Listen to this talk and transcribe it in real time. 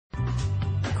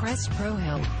Press Pro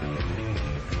Help.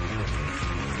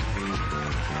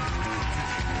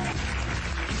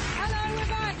 Hello, we're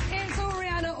back. It's all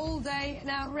Rihanna all day.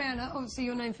 Now, Rihanna, obviously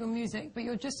you're known for your music, but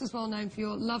you're just as well known for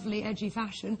your lovely, edgy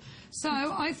fashion. So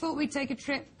I thought we'd take a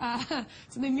trip to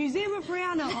the Museum of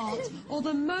Rihanna Art, or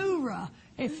the MoRA,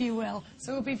 if you will.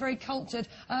 So we'll be very cultured.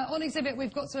 On exhibit,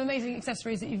 we've got some amazing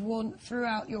accessories that you've worn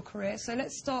throughout your career. So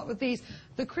let's start with these.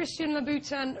 The Christian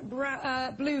Louboutin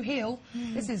blue heel.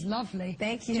 This is lovely.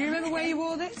 Thank you. Do you remember where you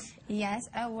wore this? Yes,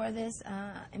 I wore this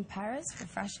in Paris for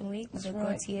Fashion Week with the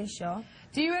Gaultier show.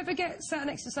 Do you ever get sat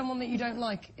next to someone that you don't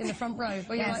like in the front row?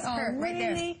 Where you're like, oh, her,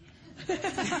 really? Right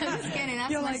there. I'm just kidding,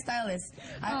 that's my stylist.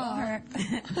 I owe her.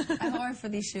 I owe her for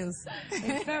these shoes.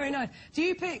 It's very nice. Do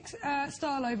you pick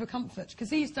style over comfort? Because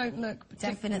these don't look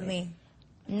Definitely.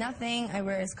 Nothing I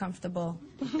wear is comfortable.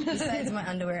 Besides my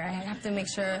underwear. I have to make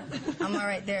sure I'm all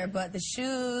right there. But the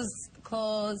shoes,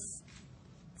 clothes,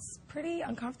 it's pretty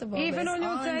uncomfortable. Even on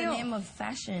your day off? In the name of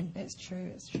fashion. It's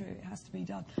true, it's true. It has to be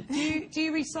done. Do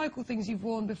you recycle things you've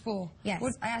worn before? Yes,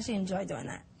 I actually enjoy doing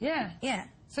that. Yeah? Yeah.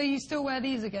 So you still wear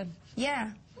these again?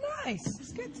 Yeah. Nice.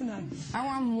 It's good to know. I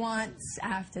wore them once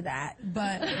after that,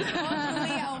 but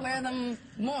hopefully I'll wear them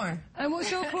more. And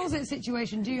what's your closet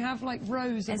situation? Do you have, like,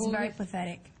 rows of It's very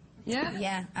pathetic. Yeah?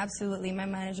 Yeah, absolutely. My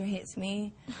manager hates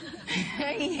me.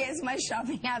 He hates my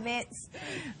shopping habits,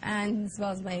 and as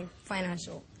well as my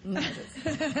financial matters.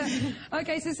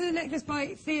 Okay, so this is a necklace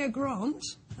by Thea Grant.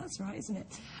 That's right, isn't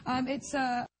it?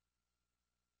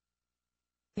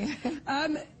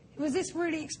 Was this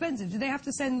really expensive? Do they have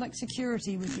to send, like,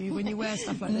 security with you when you wear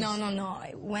stuff like this? No.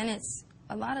 When it's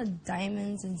a lot of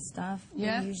diamonds and stuff,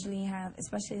 yeah, we usually have,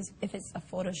 especially if it's a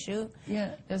photo shoot,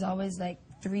 yeah, there's always, like,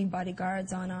 3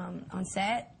 bodyguards on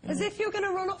set. As if you're going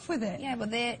to run off with it. Yeah,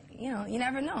 but they, you know, you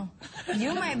never know.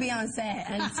 You might be on set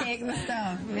and take the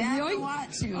stuff. They have to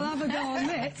watch you. I'll have a go on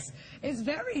this. It's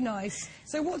very nice.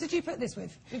 So what did you put this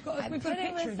with? We've got a picture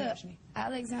of it, actually.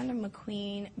 Alexander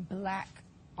McQueen black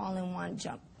all-in-one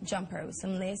jumper with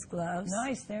some lace gloves.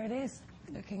 Nice, there it is.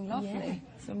 Looking lovely. Yeah,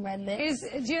 some red lips.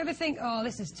 Do you ever think, oh,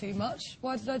 this is too much?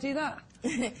 Why did I do that?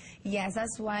 Yes,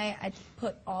 that's why I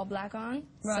put all black on.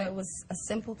 Right. So it was a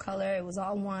simple color, it was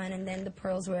all one, and then the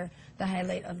pearls were the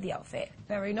highlight of the outfit.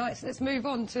 Very nice. Let's move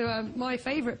on to my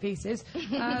favourite pieces.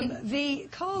 The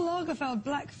Karl Lagerfeld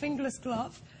black fingerless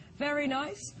glove. Very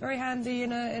nice, very handy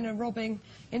in a robbing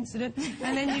incident.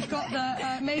 And then you've got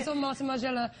the Maison Martin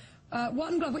Margiela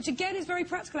one glove, which again is very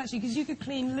practical actually, because you could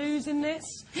clean loos in this,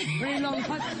 really long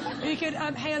pipe. You could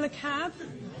hail a cab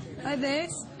like this,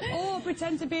 or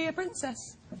pretend to be a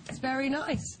princess. It's very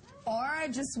nice. Or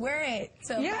just wear it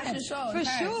to a fashion show. For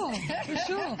sure, for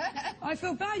sure. I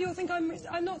feel bad. You'll think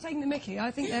I'm not taking the mickey. I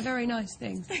think they're very nice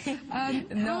things.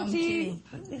 No, I'm kidding.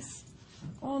 Put this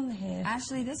on here?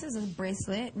 Actually, this is a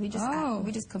bracelet. We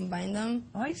just combined them.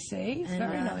 I see. It's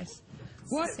very nice.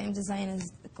 What? The same design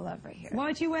as the glove right here.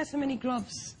 Why do you wear so many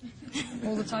gloves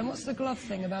all the time? What's the glove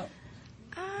thing about?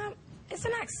 It's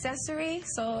an accessory,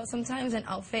 so sometimes an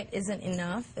outfit isn't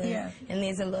enough. And, and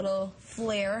there's a little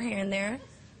flair here and there.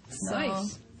 It's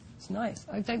nice. It's nice.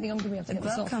 I don't think I'm going to be able to get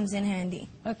this off. The glove comes in handy.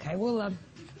 Okay, well,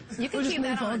 you can keep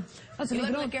that on. You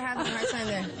look like you're having a hard time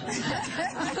there.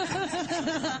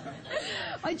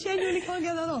 I genuinely can't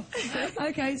get that off.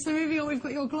 Okay, so moving on, we've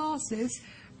got your glasses.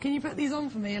 Can you put these on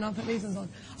for me, and I'll put these ones on?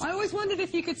 I always wondered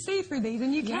if you could see through these,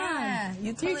 and you can. Yeah,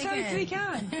 you totally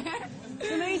can.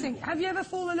 It's amazing. Have you ever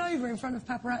fallen over in front of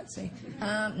paparazzi?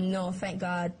 No, thank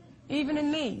God. Even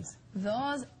in these?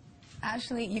 Those,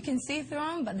 actually, you can see through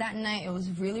them, but that night it was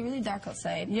really, really dark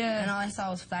outside. Yeah. And all I saw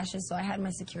was flashes, so I had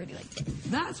my security like this.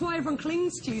 That's why everyone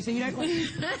clings to you, so you don't want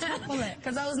to topple it.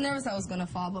 Because I was nervous I was going to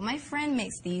fall. But my friend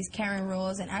makes these, Karen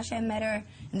Rose, and actually I met her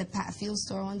in the Pat Field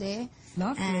store one day.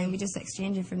 Lovely. And we just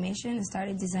exchanged information and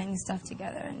started designing stuff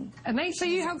together. And so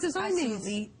you helped design these?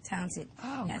 Absolutely talented.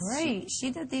 Oh, yes, great.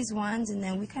 She did these ones, and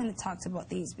then we kind of talked about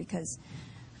these because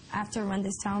after Run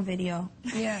This Town video,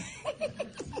 yeah,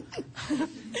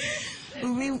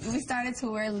 we started to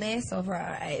wear lace over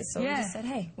our eyes. So we just said,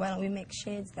 hey, why don't we make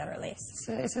shades that are lace?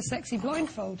 So it's a sexy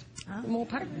blindfold. More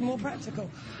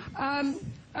practical.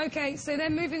 Okay, so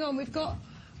then moving on, we've got,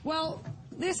 well,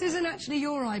 this isn't actually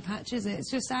your eye patch, is it?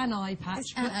 It's just an eye patch.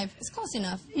 It's close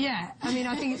enough. Yeah, I mean,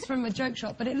 I think it's from a joke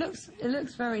shop, but it looks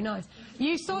very nice.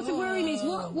 You started wearing these.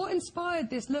 What inspired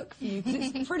this look for you?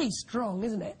 Because it's pretty strong,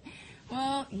 isn't it?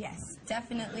 Well, yes,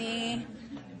 definitely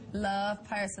love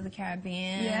Pirates of the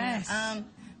Caribbean. Yes.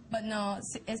 But no,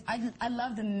 I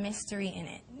love the mystery in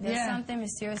it. There's something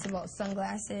mysterious about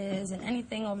sunglasses and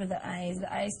anything over the eyes.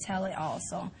 The eyes tell it all.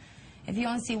 So if you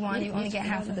only see one, you only get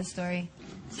half of the story.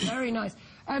 Very nice.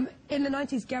 In the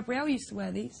 90s, Gabrielle used to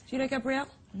wear these. Do you know Gabrielle?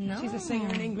 No. She's a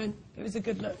singer in England. It was a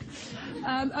good look.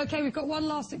 Okay, we've got one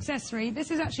last accessory.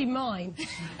 This is actually mine.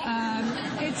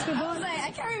 It's the one... I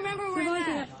can't remember where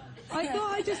that. I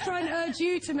thought I'd just try and urge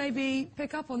you to maybe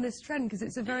pick up on this trend, because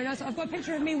it's a very nice... I've got a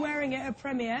picture of me wearing it at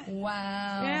premiere.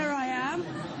 Wow. There I am.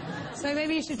 So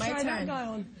maybe you should try that guy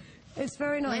on. It's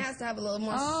very nice. Mine has to have a little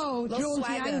more jaunty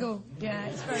swagger. angle. Yeah,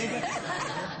 it's very good.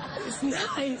 It's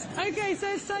nice. Okay,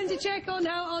 so it's time to check on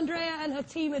how Andrea and her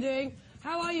team are doing.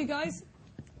 How are you guys?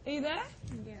 Are you there?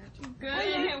 Yeah. Good.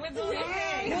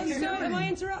 Am I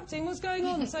interrupting? What's going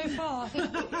on so far?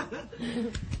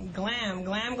 Glam,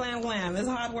 glam, glam, glam. It's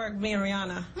hard work being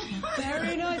Rihanna.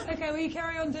 Very nice. Okay, well, you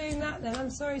carry on doing that then. I'm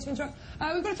sorry to interrupt.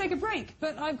 We've got to take a break,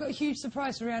 but I've got a huge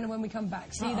surprise for Rihanna when we come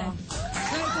back. See you then.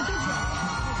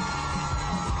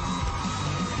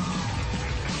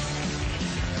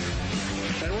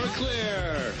 And we're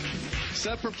clear.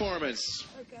 Set performance.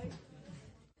 Okay.